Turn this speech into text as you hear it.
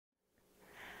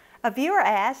A viewer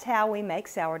asked how we make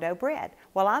sourdough bread.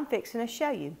 Well, I'm fixing to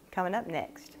show you, coming up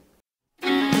next.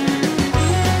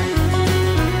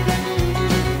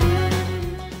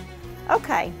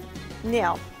 Okay,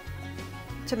 now,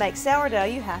 to make sourdough,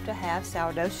 you have to have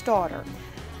sourdough starter.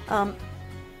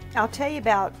 I'll tell you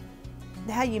about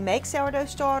how you make sourdough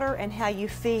starter and how you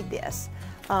feed this.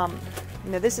 Now,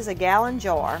 this is a gallon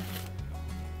jar,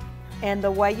 and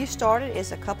the way you start it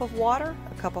is a cup of water,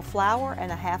 a cup of flour,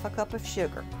 and a half a cup of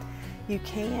sugar. You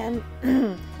can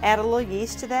add a little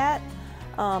yeast to that,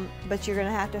 but you're going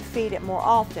to have to feed it more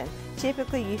often.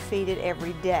 Typically, you feed it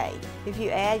every day. If you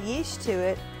add yeast to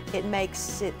it, it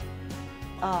makes it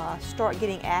start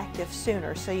getting active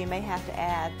sooner, so you may have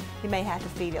to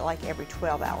feed it like every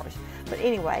 12 hours. But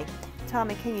anyway,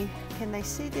 Tommy, can they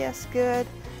see this good?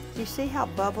 Do you see how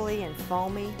bubbly and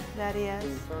foamy that is?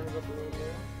 Can you turn it up a little more?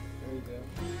 There you go.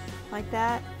 Like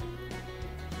that?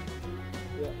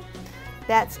 Yeah.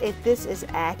 That's it. This is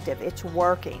active. It's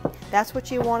working. That's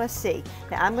what you want to see.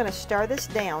 Now I'm going to stir this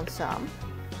down some.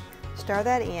 Stir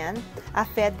that in. I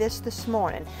fed this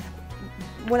morning.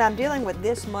 When I'm dealing with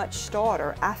this much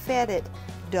starter, I fed it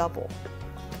double.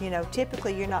 You know,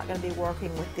 typically you're not going to be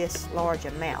working with this large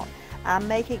amount. I'm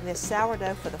making this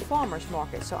sourdough for the farmer's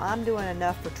market, so I'm doing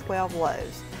enough for 12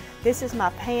 loaves. This is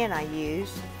my pan I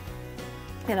use,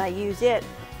 and I use it.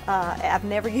 I've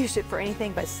never used it for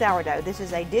anything but sourdough. This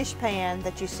is a dish pan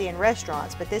that you see in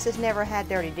restaurants, but this has never had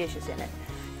dirty dishes in it.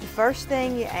 The first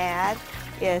thing you add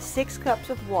is 6 cups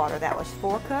of water. That was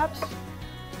 4 cups.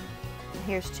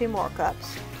 Here's 2 more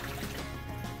cups.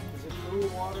 Is it cool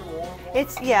water, warm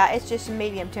water? It's just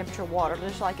medium temperature water,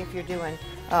 just like if you're doing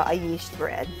a yeast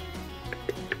bread.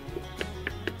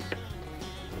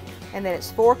 And then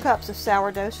it's 4 cups of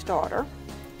sourdough starter.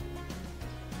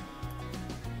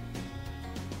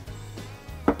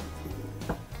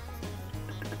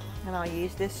 And I'll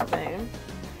use this spoon.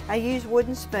 I use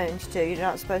wooden spoons too. You're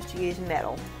not supposed to use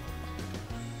metal.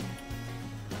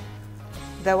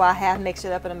 Though I have mixed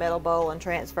it up in a metal bowl and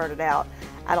transferred it out.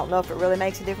 I don't know if it really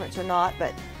makes a difference or not,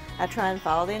 but I try and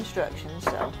follow the instructions.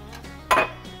 So.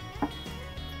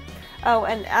 Oh,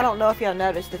 and I don't know if y'all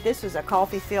noticed that this is a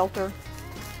coffee filter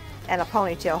and a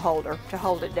ponytail holder to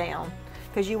hold it down,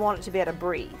 because you want it to be able to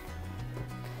breathe.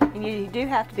 And you do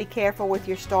have to be careful with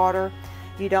your starter.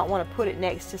 You don't want to put it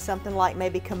next to something like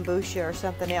maybe kombucha or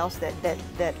something else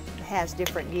that has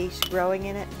different yeast growing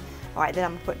in it. All right, then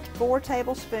I'm going to put 4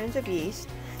 tablespoons of yeast.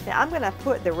 Now I'm going to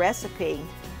put the recipe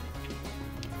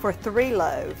for 3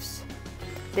 loaves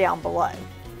down below.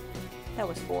 That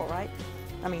was 4, right?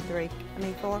 I mean 3. I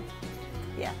mean 4?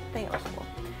 Yeah, I think it was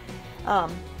 4.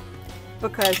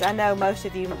 Because I know most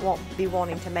of you won't be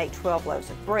wanting to make 12 loaves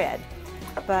of bread.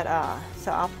 But,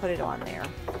 so I'll put it on there.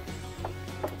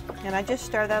 And I just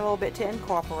stir that a little bit to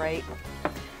incorporate.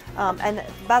 And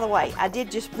by the way, I did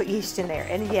just put yeast in there,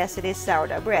 and yes, it is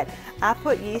sourdough bread. I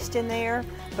put yeast in there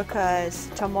because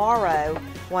tomorrow,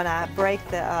 when I break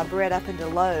the bread up into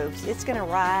loaves, it's going to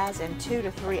rise in 2 to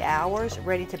 3 hours,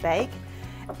 ready to bake,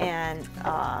 and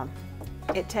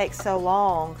it takes so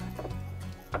long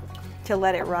to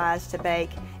let it rise to bake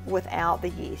without the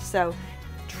yeast. So,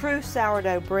 true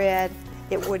sourdough bread,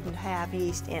 it wouldn't have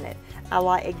yeast in it.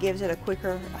 It gives it a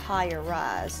quicker, higher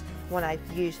rise when I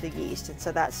use the yeast, and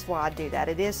so that's why I do that.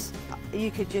 It is,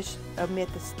 you could just omit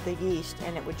the yeast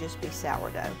and it would just be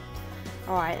sourdough.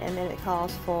 All right, and then it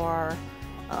calls for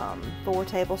 4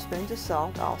 tablespoons of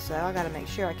salt also. I gotta make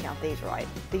sure I count these right.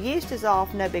 The yeast is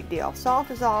off, no big deal. Salt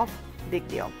is off, big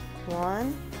deal.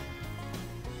 1,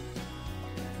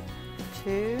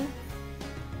 2,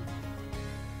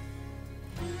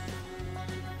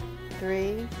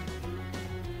 3,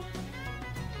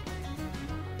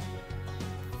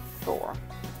 4.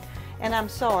 And I'm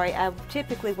sorry, I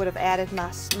typically would have added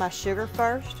my sugar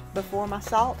first before my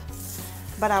salt,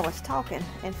 but I was talking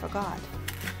and forgot.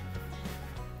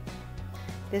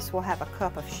 This will have a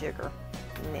cup of sugar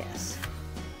in this.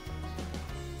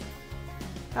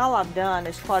 All I've done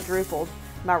is quadrupled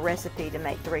my recipe to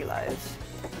make 3 loaves.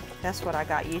 That's what I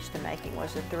got used to making,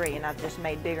 was the 3, and I've just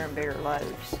made bigger and bigger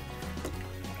loaves.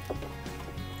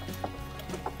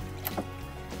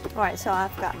 Alright, so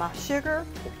I've got my sugar,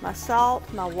 my salt,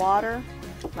 my water,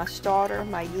 my starter,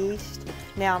 my yeast.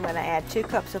 Now I'm going to add 2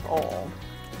 cups of oil.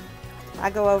 I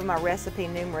go over my recipe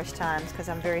numerous times because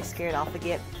I'm very scared I'll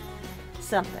forget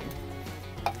something.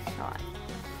 Alright.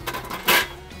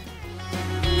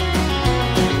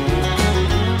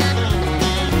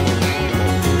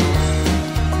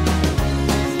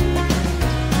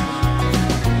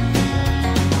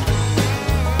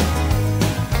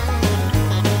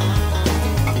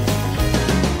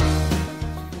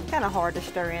 Hard to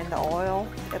stir stir in the oil.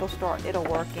 It'll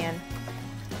work in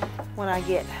when I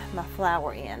get my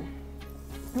flour in.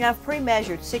 Now I've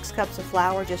pre-measured 6 cups of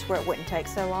flour just where it wouldn't take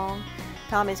so long.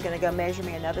 Tommy's going to go measure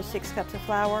me another 6 cups of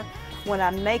flour. When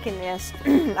I'm making this,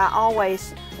 I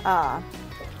always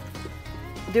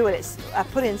do it. I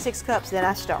put in 6 cups, then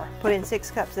I stir. Put in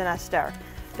 6 cups, then I stir.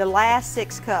 The last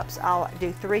 6 cups, I'll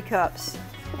do 3 cups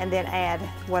and then add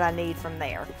what I need from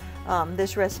there.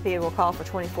 This recipe will call for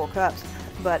 24 cups,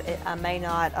 but I may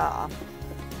not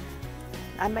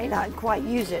quite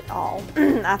use it all.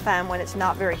 I find when it's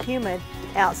not very humid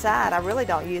outside, I really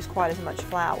don't use quite as much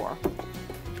flour.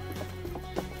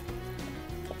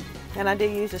 And I do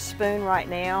use a spoon right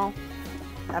now.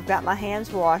 I've got my hands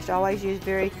washed. I always use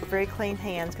very, very clean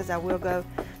hands because I will go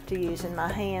to using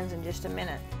my hands in just a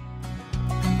minute.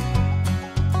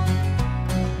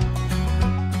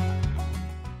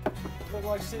 Look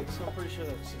like 6, so I'm pretty sure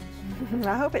that's 6.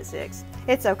 I hope it's 6.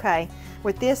 It's okay.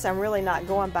 With this, I'm really not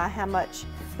going by how much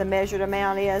the measured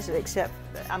amount is, except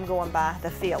I'm going by the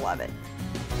feel of it.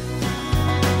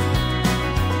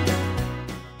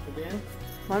 Again?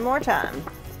 One more time.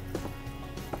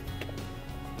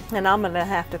 And I'm going to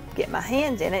have to get my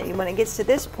hands in it. And when it gets to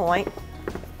this point,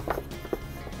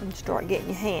 you start getting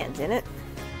your hands in it.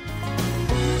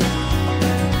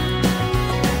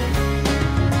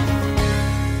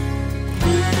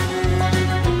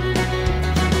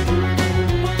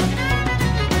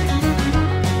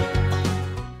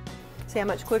 See how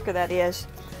much quicker that is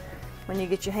when you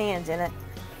get your hands in it.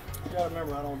 You gotta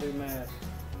remember, I don't do math.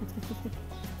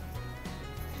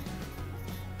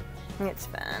 It's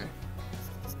fine.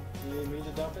 You need me to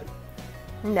dump it?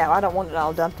 No, I don't want it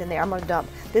all dumped in there. I'm going to dump.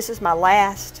 This is my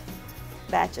last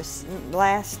batch of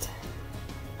 6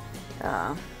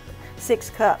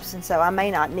 cups, and so I may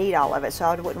not need all of it, so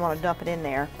I wouldn't want to dump it in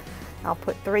there. I'll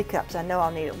put 3 cups. I know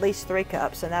I'll need at least 3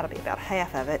 cups, and that'll be about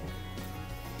half of it.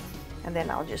 And then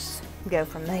I'll just go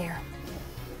from there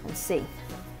and see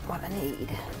what I need.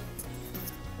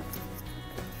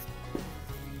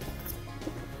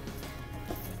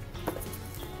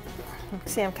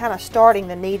 See, I'm kind of starting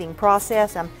the kneading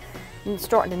process. I'm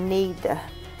starting to knead the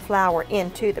flour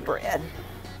into the bread.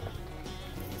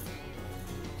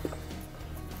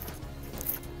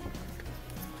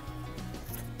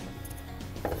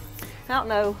 I don't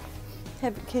know,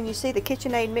 can you see the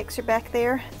KitchenAid mixer back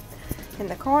there in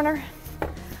the corner?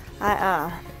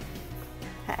 I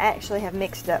actually have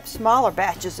mixed up smaller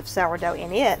batches of sourdough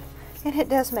in it, and it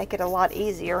does make it a lot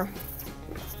easier.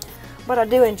 But I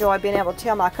do enjoy being able to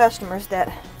tell my customers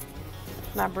that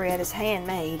my bread is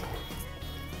handmade,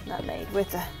 not made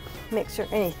with a mixer or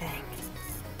anything.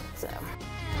 So.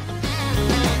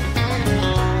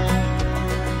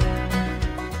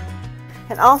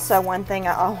 And also one thing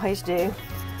I always do,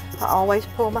 I always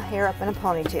pull my hair up in a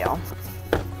ponytail,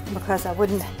 because I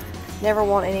never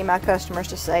want any of my customers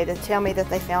to tell me that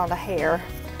they found a hair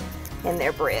in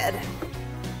their bread.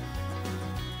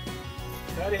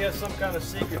 Patti has some kind of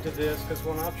secret to this, because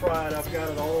when I try it, I've got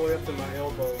it all the way up to my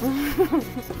elbow.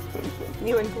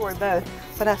 You and Corey both,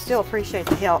 but I still appreciate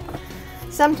the help.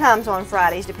 Sometimes on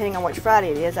Fridays, depending on which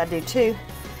Friday it is, I do two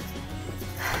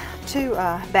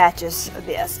batches of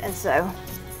this, and so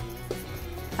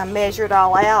I measure it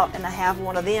all out, and I have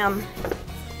one of them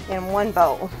in one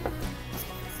bowl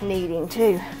kneading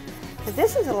too. But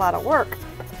this is a lot of work,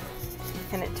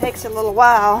 and it takes a little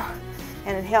while,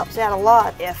 and it helps out a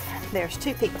lot if there's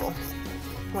 2 people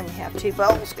when you have 2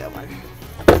 bowls going.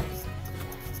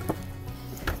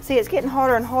 See, it's getting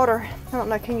harder and harder. I don't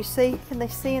know, can they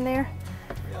see in there?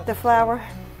 Yeah. The flour?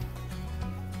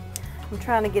 I'm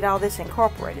trying to get all this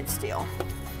incorporated still.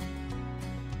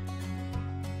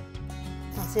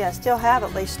 Now see, I still have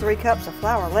at least 3 cups of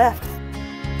flour left.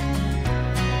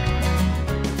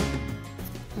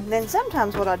 And then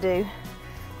sometimes what I do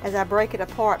is I break it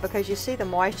apart, because you see the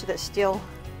moisture that's still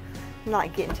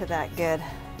not getting to that good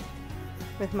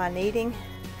with my kneading,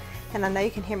 and I know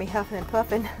you can hear me huffing and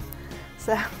puffing,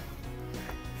 so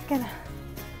it's kind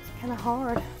of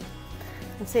hard.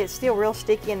 And see, it's still real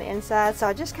sticky in the inside, so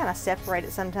I just kind of separate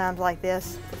it sometimes like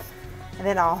this, and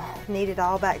then I'll knead it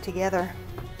all back together.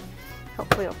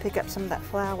 Hopefully it'll pick up some of that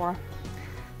flour.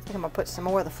 I think I'm gonna put some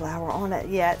more of the flour on it.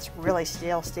 Yeah, it's really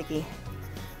still sticky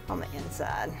on the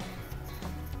inside.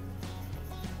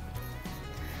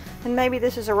 And maybe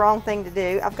this is a wrong thing to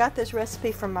do. I've got this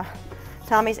recipe from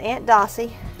Tommy's Aunt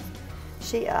Dossie.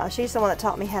 She's the one that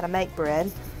taught me how to make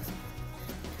bread.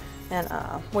 And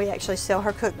we actually sell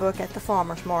her cookbook at the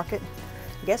farmer's market.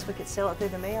 I guess we could sell it through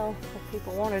the mail if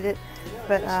people wanted it.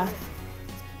 But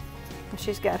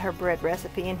she's got her bread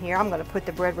recipe in here. I'm going to put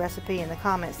the bread recipe in the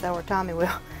comments though, or Tommy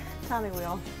will. Tommy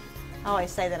will. I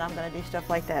always say that I'm going to do stuff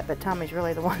like that, but Tommy's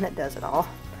really the one that does it all.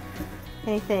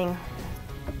 Anything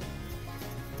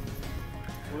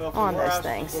on those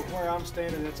things. From where I'm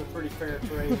standing, it's a pretty fair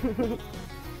trade.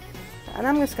 And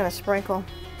I'm just going to sprinkle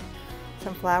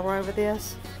some flour over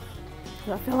this.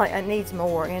 I feel like it needs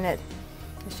more in it.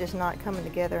 It's just not coming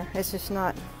together. It's just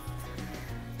not,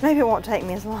 maybe it won't take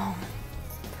me as long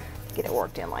to get it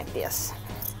worked in like this.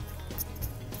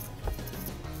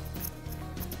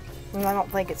 And I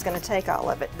don't think it's going to take all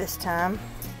of it this time.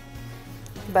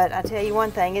 But I tell you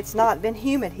one thing, it's not been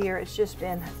humid here, it's just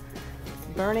been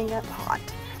burning up hot.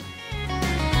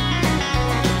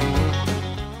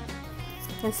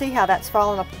 And see how that's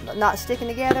falling up, not sticking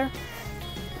together?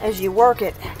 As you work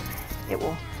it, it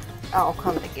will all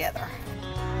come together.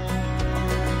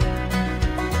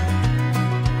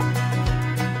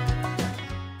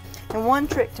 And one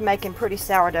trick to making pretty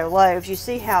sourdough loaves, you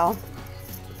see how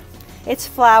it's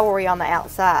floury on the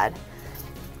outside.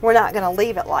 We're not going to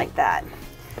leave it like that.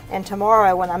 And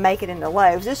tomorrow when I make it into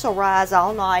loaves, this will rise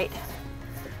all night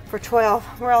for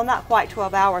 12, well, not quite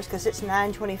 12 hours because it's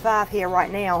 9:25 here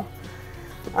right now.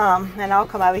 And I'll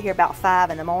come over here about 5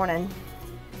 in the morning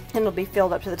and it'll be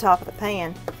filled up to the top of the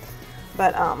pan.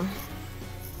 But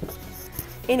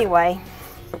anyway,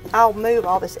 I'll move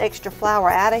all this extra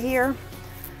flour out of here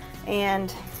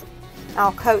and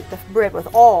I'll coat the bread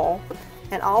with oil.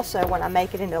 And also when I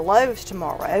make it into loaves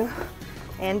tomorrow,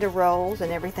 and to rolls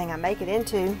and everything I make it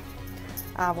into,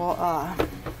 I will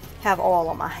have oil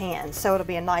on my hands. So it'll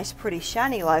be a nice, pretty,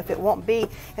 shiny loaf. It won't be,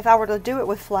 if I were to do it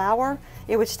with flour,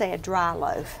 it would stay a dry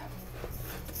loaf.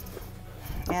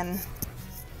 And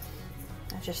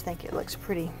I just think it looks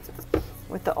pretty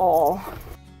with the oil.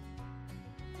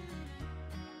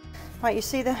 Right, you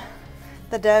see the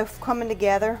dough coming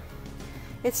together?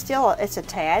 It's a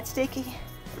tad sticky.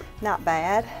 Not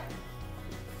bad,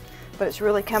 but it's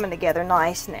really coming together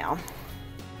nice now.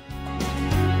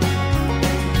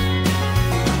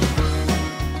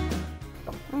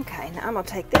 Okay, now I'm going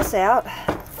to take this out,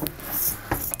 set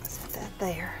that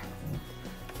there,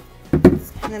 and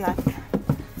then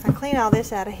I clean all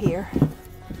this out of here.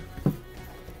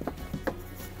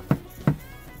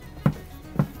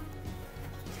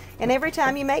 And every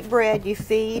time you make bread, you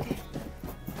feed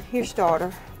your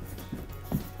starter.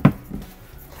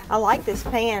 I like this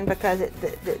pan because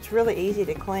it's really easy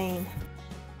to clean.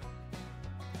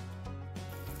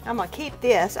 I'm going to keep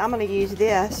this. I'm going to use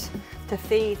this to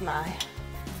feed my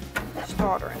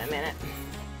starter in a minute.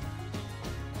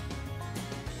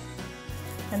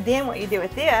 And then what you do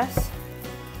with this,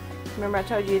 remember I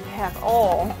told you you'd have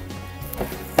oil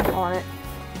on it.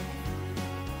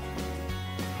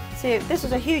 See, this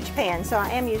is a huge pan, so I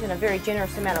am using a very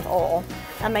generous amount of oil.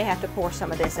 I may have to pour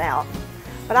some of this out.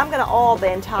 But I'm going to oil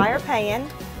the entire pan.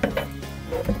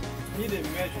 You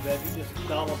didn't measure that, you just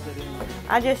dolloped it in.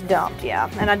 I just dumped, yeah.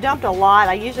 And I dumped a lot.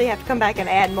 I usually have to come back and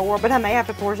add more, but I may have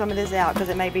to pour some of this out because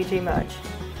it may be too much.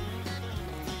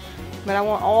 But I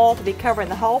want oil to be covering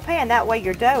the whole pan. That way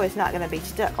your dough is not going to be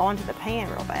stuck onto the pan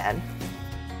real bad.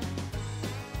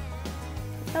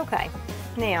 Okay,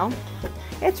 now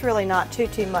it's really not too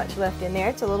much left in there.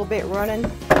 It's a little bit running,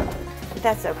 but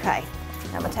that's okay.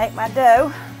 I'm going to take my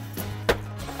dough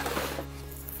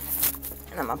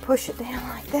and I'm going to push it down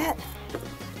like that.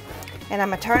 And I'm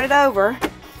going to turn it over.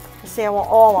 See, I want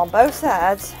oil on both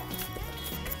sides.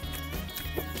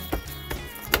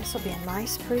 This will be a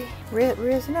nice, pretty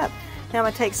risen up. Now I'm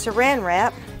going to take saran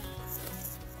wrap.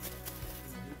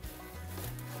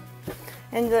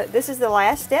 And this is the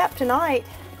last step tonight.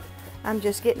 I'm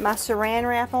just getting my saran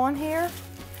wrap on here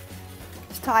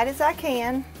as tight as I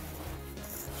can.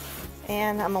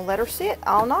 And I'm going to let her sit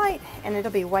all night and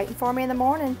it'll be waiting for me in the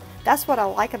morning. That's what I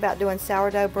like about doing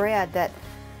sourdough bread, that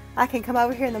I can come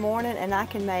over here in the morning and I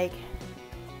can make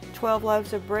 12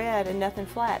 loaves of bread and nothing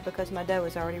flat because my dough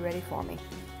is already ready for me.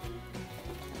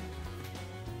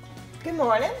 Good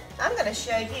morning. I'm going to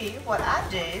show you what I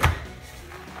do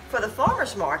for the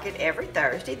farmer's market every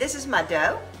Thursday. This is my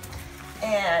dough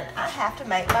and I have to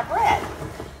make my bread.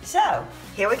 So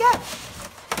here we go.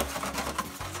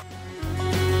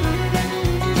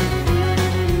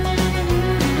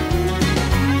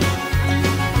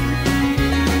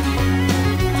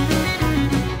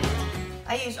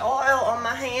 I use oil on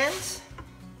my hands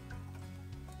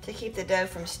to keep the dough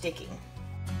from sticking.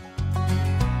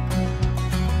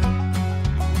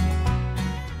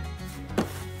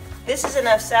 This is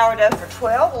enough sourdough for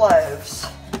 12 loaves.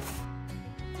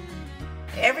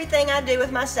 Everything I do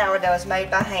with my sourdough is made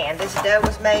by hand. This dough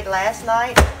was made last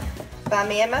night by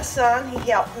me and my son. He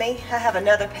helped me. I have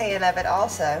another pan of it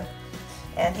also,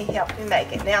 and he helped me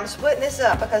make it. Now I'm splitting this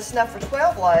up because it's enough for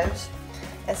 12 loaves.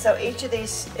 And so each of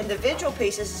these individual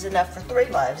pieces is enough for 3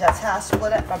 loaves. That's how I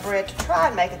split up my bread to try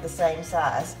and make it the same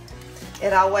size.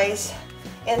 It always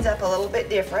ends up a little bit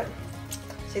different.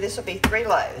 See, this will be 3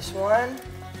 loaves. 1,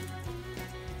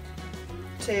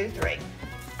 2, 3.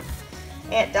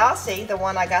 Aunt Dossie, the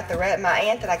one my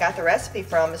aunt that I got the recipe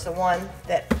from, is the one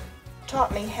that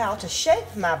taught me how to shape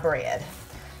my bread.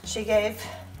 She gave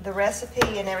the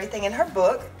recipe and everything in her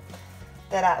book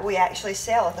that we actually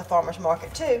sell at the farmer's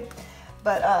market too.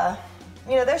 But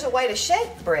you know, there's a way to shape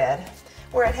bread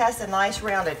where it has the nice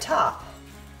rounded top.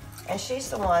 And she's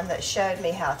the one that showed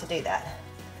me how to do that.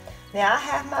 Now I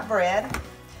have my bread.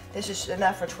 This is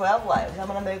enough for 12 loaves. I'm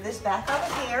going to move this back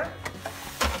over here.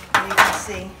 And you can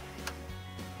see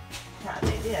how I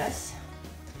do this.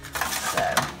 So,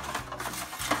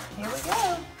 here we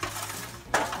go.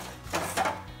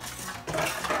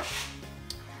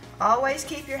 Always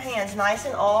keep your hands nice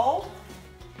and oiled.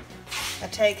 I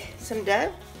take some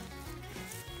dough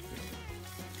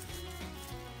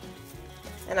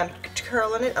and I'm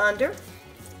curling it under.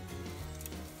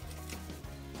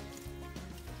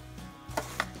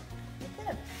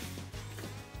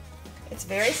 It's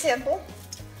very simple.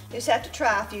 You just have to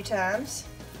try a few times.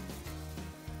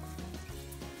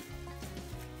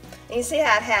 And you see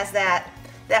how it has that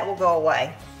will go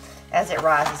away as it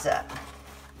rises up.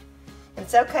 And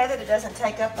it's okay that it doesn't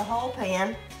take up the whole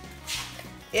pan.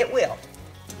 It will.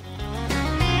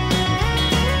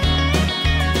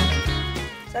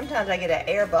 Sometimes I get an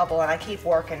air bubble and I keep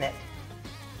working it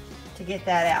to get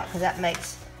that out because that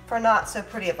makes for not so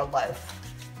pretty of a loaf.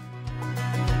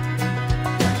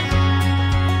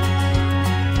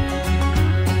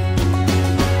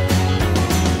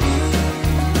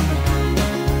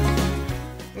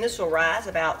 And this will rise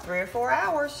about 3 or 4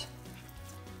 hours.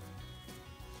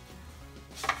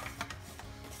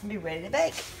 And be ready to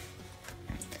bake.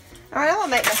 All right, I'm gonna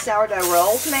make my sourdough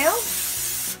rolls now.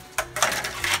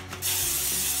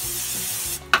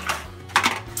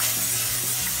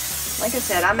 Like I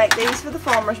said, I make these for the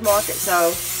farmer's market, so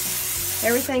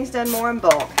everything's done more in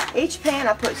bulk. Each pan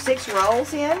I put 6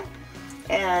 rolls in,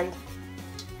 and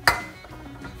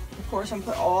of course I'm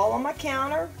put all on my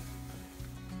counter.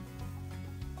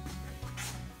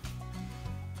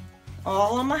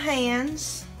 All on my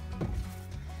hands.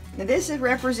 Now this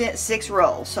represents 6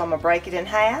 rolls, so I'm going to break it in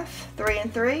half, 3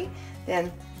 and 3,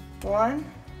 then 1,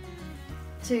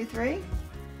 2, 3,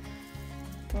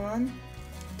 1,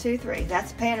 2, 3.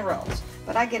 That's a pan of rolls.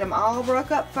 But I get them all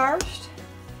broke up first,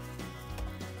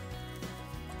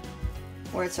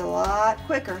 where it's a lot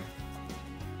quicker.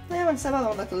 Now when some of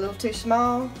them look a little too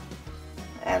small,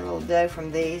 add a little dough from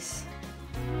these.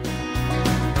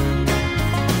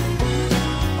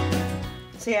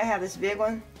 See, I have this big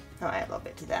one. I'll add a little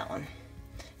bit to that one.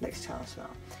 Looks kind of small.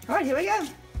 All right, here we go.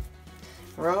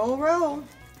 Roll, roll.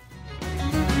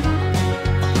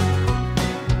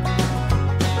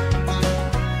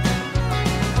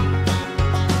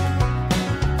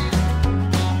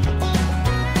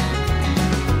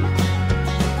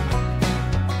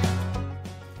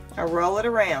 I roll it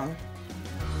around.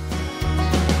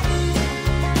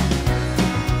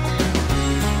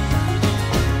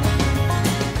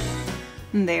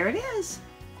 And there it is.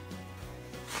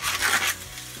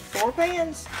 4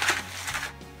 pans.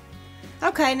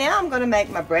 Okay, now I'm going to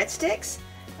make my breadsticks.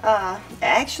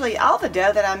 Actually, all the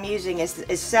dough that I'm using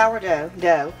is sourdough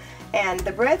dough. And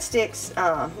the breadsticks,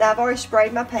 now I've already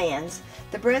sprayed my pans.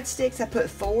 The breadsticks, I put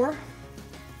 4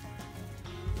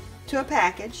 to a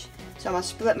package. So I'm going to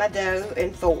split my dough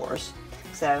in 4s.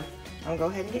 So I'm going to go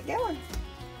ahead and get going.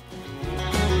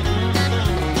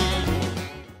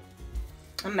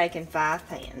 I'm making 5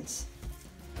 pans.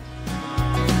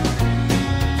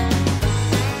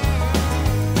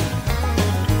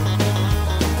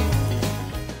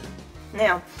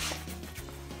 Now,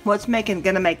 what's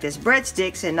gonna make this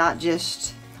breadsticks and not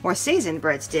just, or seasoned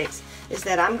breadsticks, is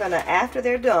that I'm gonna, after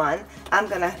they're done, I'm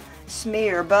gonna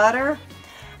smear butter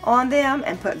on them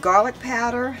and put garlic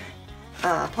powder,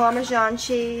 Parmesan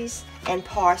cheese, and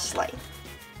parsley.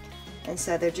 And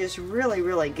so they're just really,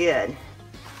 really good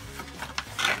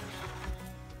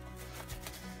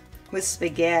with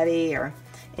spaghetti or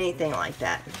anything like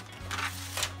that.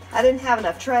 I didn't have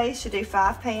enough trays to do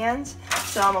 5 pans,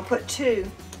 so I'm gonna put 2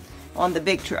 on the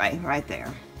big tray right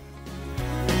there.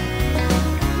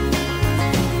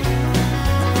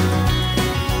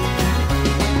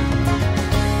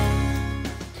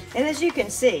 And as you can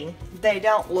see, they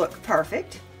don't look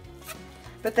perfect,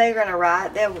 but they're gonna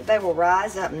rise. They will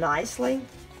rise up nicely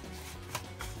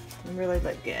and really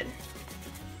look good.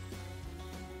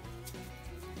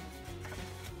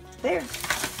 There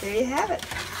you have it.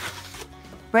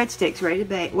 Breadsticks ready to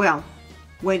bake. Well,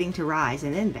 waiting to rise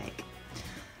and then bake.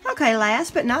 Okay,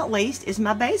 last but not least is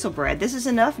my basil bread. This is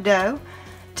enough dough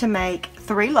to make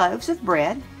 3 loaves of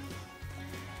bread.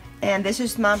 And this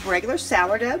is my regular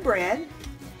sourdough bread,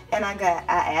 and I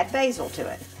add basil to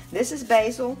it. This is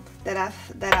basil that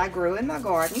I grew in my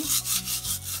garden,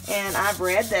 and I've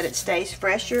read that it stays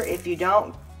fresher if you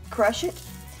don't crush it,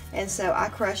 and so I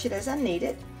crush it as I need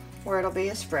it, where it'll be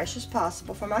as fresh as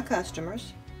possible for my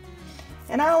customers.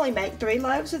 And I only make 3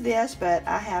 loaves of this, but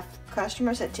I have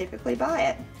customers that typically buy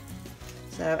it.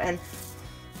 So, and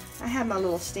I have my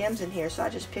little stems in here, so I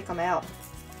just pick them out,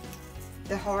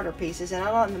 the harder pieces, and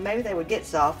I don't know, maybe they would get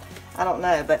soft, I don't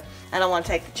know, but I don't want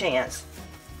to take the chance.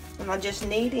 And I just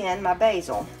knead in my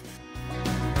basil.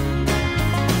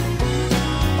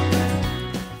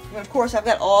 And of course I've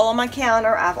got oil on my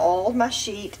counter, I've oiled my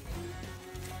sheet.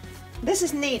 This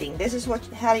is kneading. This is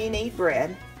how you knead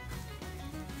bread.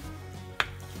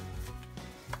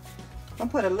 I'll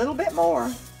put a little bit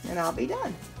more and I'll be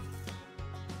done.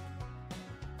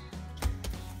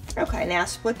 Okay, now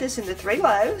split this into 3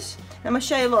 loaves. I'm going to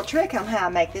show you a little trick on how I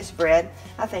make this bread.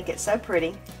 I think it's so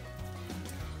pretty.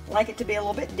 I like it to be a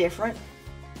little bit different.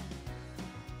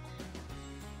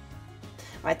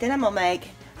 Alright, then I'm going to make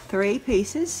 3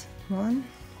 pieces. 1,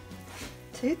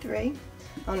 2, 3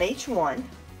 on each one.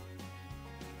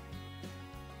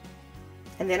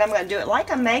 And then I'm going to do it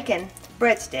like I'm making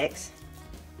breadsticks.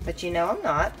 But you know I'm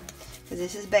not, because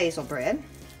this is basil bread.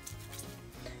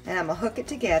 And I'm going to hook it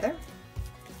together.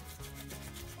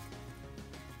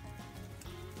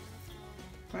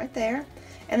 Right there.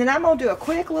 And then I'm going to do a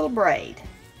quick little braid.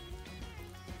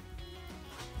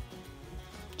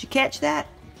 Did you catch that?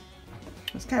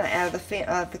 It's kind of out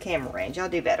of the camera range. I'll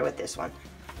do better with this one.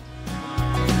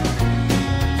 I'm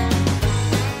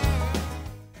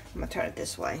going to turn it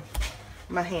this way.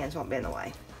 My hands won't be in the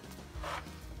way.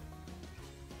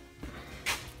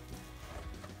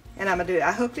 And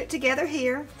I hooked it together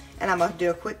here, and I'm going to do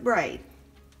a quick braid.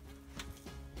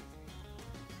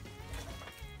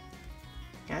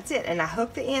 That's it, and I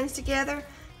hook the ends together,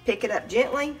 pick it up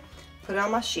gently, put it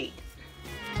on my sheet.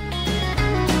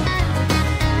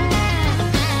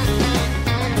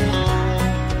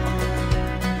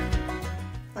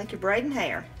 Like you're braiding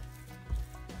hair.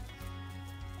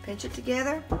 Pinch it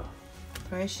together, put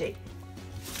it on a sheet.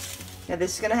 Now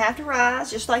this is going to have to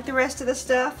rise, just like the rest of the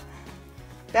stuff,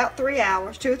 about 3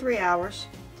 hours, 2 or 3 hours.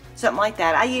 Something like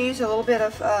that. I use a little bit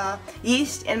of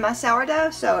yeast in my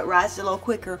sourdough, so it rises a little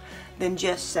quicker than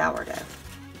just sourdough.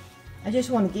 I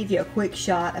just want to give you a quick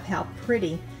shot of how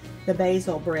pretty the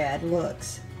basil bread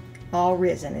looks, all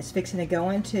risen. It's fixing to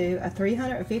go into a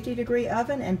 350-degree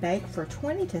oven and bake for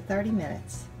 20 to 30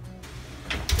 minutes.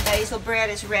 Basil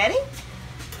bread is ready.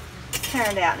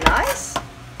 Turned out nice.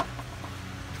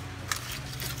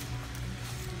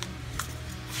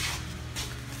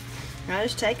 I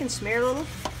just take and smear a little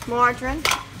margarine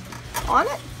on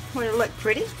it. Want it to look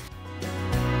pretty.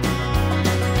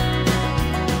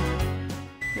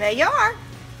 There you are.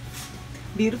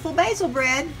 Beautiful basil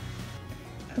bread.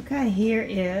 Okay, here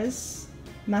is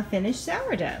my finished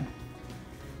sourdough.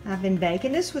 I've been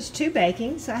baking. This was 2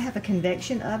 bakings. I have a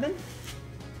convection oven.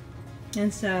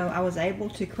 And so I was able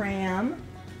to cram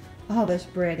all this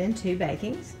bread in 2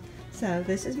 bakings. So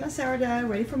this is my sourdough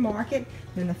ready for market.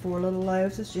 Then the 4 little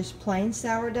loaves is just plain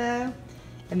sourdough.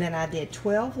 And then I did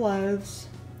 12 loaves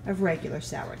of regular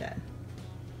sourdough.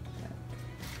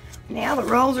 Now the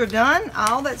rolls are done.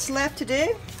 All that's left to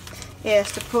do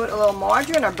is to put a little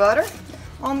margarine or butter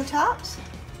on the tops.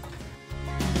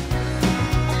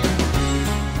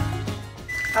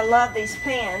 I love these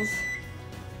pans.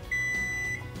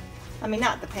 I mean,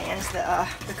 not the pans,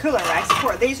 the cooling racks. Of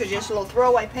course, these are just little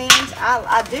throwaway pans.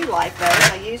 I do like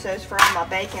those. I use those for all my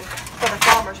baking for the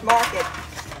farmer's market.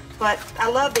 But I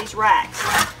love these racks,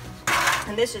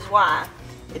 and this is why.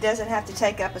 It doesn't have to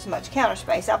take up as much counter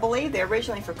space. I believe they're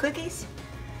originally for cookies,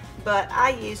 but I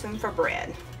use them for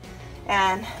bread.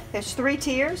 And there's 3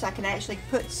 tiers. I can actually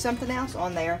put something else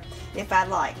on there if I'd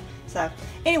like. So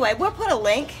anyway, we'll put a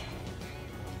link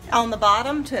on the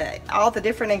bottom to all the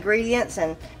different ingredients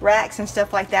and racks and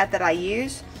stuff like that that I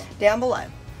use down below.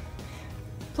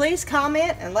 Please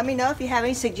comment and let me know if you have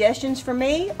any suggestions for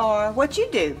me or what you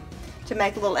do to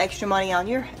make a little extra money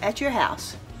at your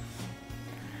house.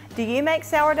 Do you make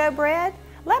sourdough bread?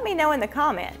 Let me know in the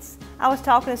comments. I was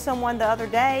talking to someone the other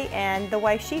day, and the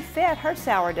way she fed her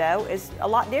sourdough is a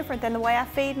lot different than the way I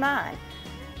feed mine.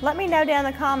 Let me know down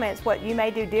in the comments what you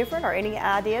may do different or any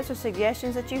ideas or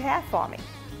suggestions that you have for me.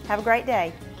 Have a great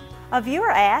day. A viewer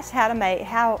asked how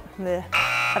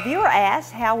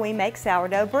we make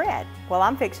sourdough bread. Well,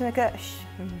 I'm fixing to